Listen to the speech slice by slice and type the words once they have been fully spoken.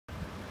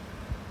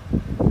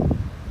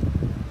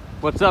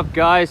What's up,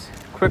 guys?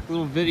 Quick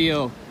little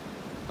video.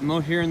 I'm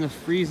out here in the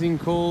freezing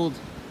cold.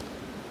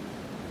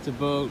 It's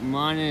about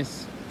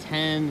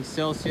 -10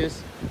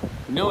 Celsius.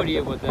 No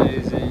idea what that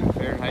is in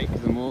Fahrenheit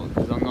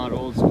because I'm not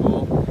old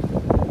school.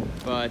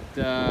 But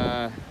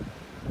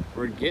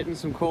we're getting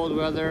some cold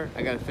weather.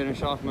 I gotta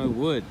finish off my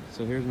wood.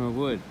 So here's my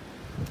wood.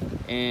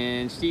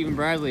 And Stephen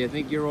Bradley, I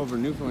think you're over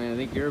in Newfoundland. I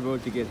think you're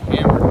about to get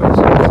hammered by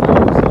some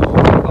snow, so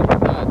I'll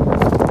cover that.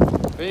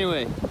 But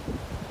anyway,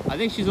 I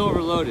think she's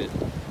overloaded.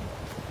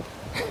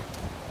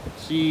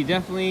 She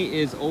definitely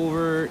is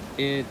over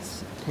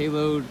its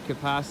payload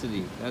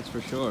capacity, that's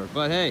for sure.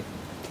 But hey,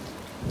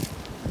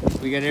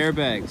 we got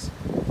airbags.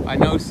 I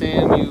know,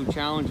 Sam, you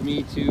challenged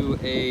me to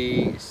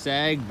a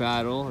sag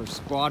battle or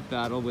squat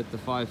battle with the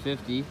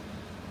 550,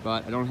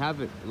 but I don't have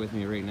it with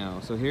me right now.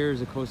 So here's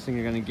the closest thing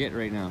you're gonna get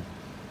right now.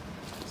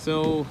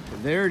 So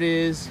there it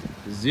is,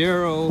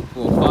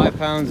 5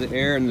 pounds of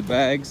air in the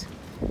bags.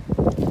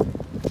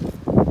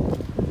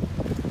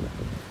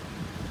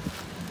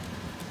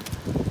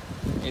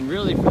 And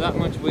really, for that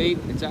much weight,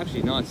 it's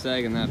actually not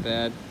sagging that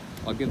bad.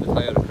 I'll give the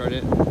Toyota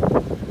credit.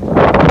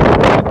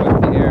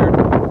 The air.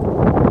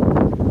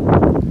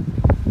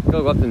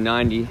 It'll go up to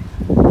 90.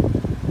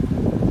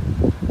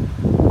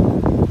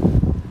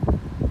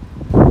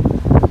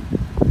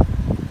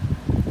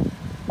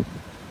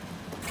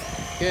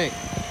 Okay,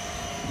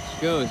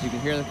 she goes. You can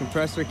hear the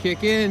compressor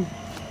kick in.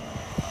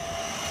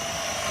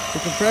 The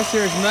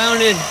compressor is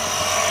mounted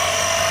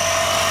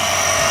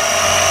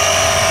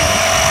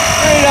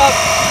right up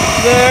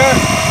there.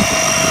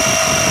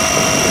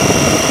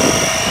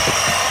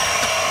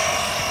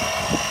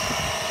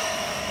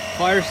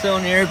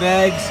 Firestone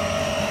airbags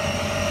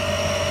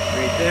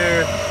right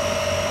there.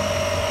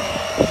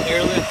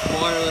 Airlift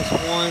wireless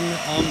 1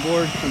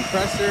 onboard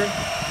compressor.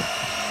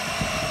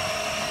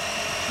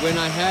 When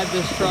I had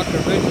this truck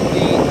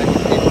originally, I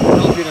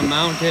told you to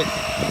mount it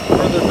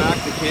further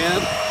back the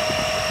cab,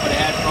 but I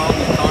had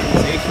problems with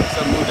condensation,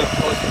 so I moved up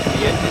closer to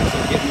the engine so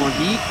I get more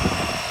heat.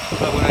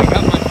 But when I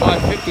got my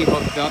 550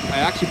 hooked up, I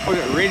actually put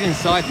it right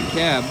inside the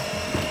cab,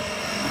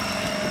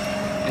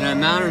 and I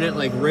mounted it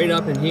like right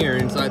up in here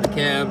inside the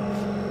cab.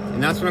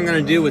 And that's what I'm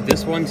gonna do with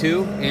this one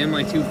too, and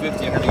my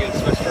 250. I'm gonna get it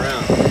switched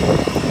around.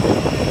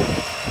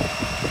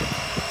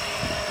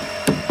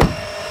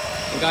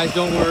 And guys,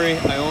 don't worry,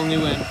 I only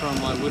went from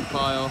my wood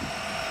pile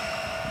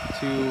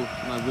to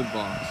my wood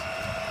box,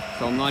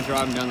 so I'm not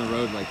driving down the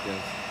road like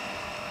this.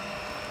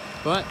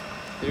 But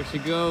there she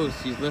goes.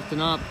 She's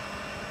lifting up.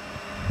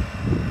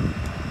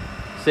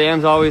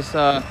 Sam's always,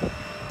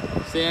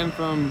 Sam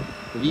from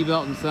the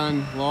V-Belt and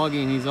Son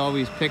logging, he's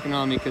always picking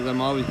on me because I'm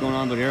always going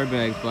on about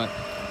airbags, but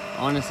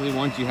honestly,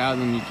 once you have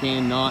them, you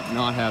cannot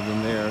not have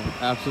them. They're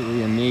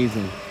absolutely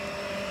amazing.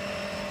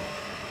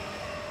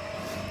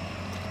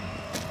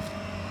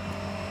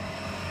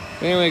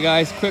 Anyway,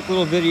 guys, quick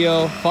little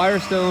video.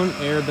 Firestone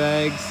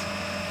airbags,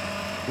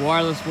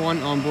 wireless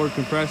 1 onboard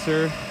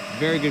compressor,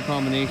 very good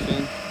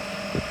combination.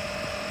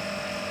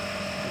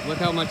 Look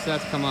how much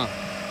that's come up.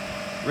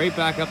 Right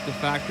back up to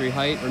factory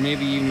height, or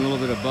maybe even a little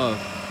bit above,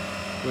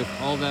 with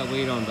all that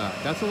weight on back.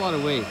 That's a lot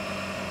of weight.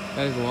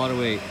 That is a lot of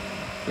weight.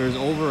 There's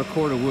over a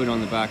quart of wood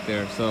on the back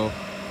there, so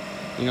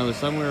you know there's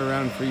somewhere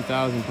around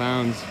 3,000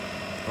 pounds,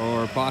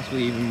 or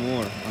possibly even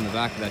more, on the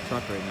back of that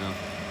truck right now.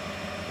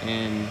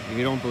 And if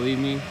you don't believe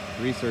me,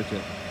 research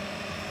it.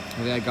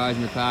 I've had guys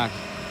in the past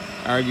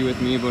argue with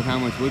me about how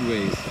much wood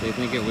weighs. They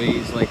think it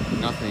weighs like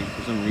nothing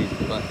for some reason,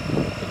 but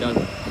it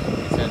doesn't.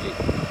 It's heavy.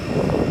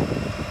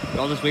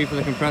 I'll just wait for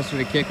the compressor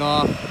to kick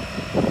off.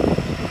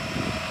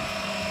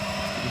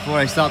 Before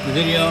I stop the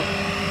video,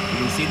 you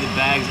can see the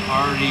bag's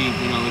already,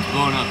 you know, it's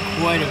blown up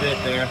quite a bit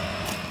there.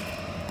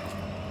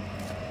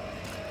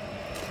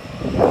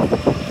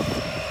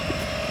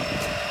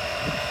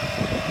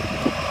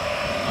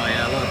 Oh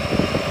yeah, look.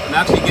 I'm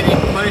actually getting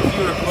quite a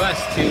few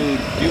requests to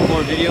do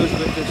more videos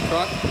with this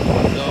truck,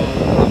 so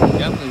I'm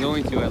definitely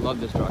going to. I love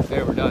this truck.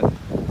 There, we're done.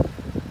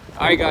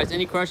 Alright guys,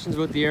 any questions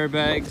about the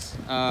airbags,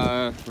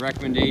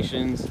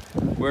 recommendations,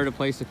 where to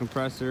place the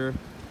compressor,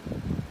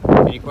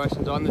 any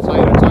questions on the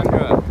Toyota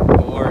Tundra,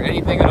 or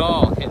anything at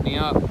all, hit me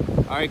up.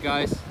 Alright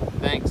guys,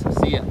 thanks,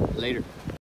 see ya, later.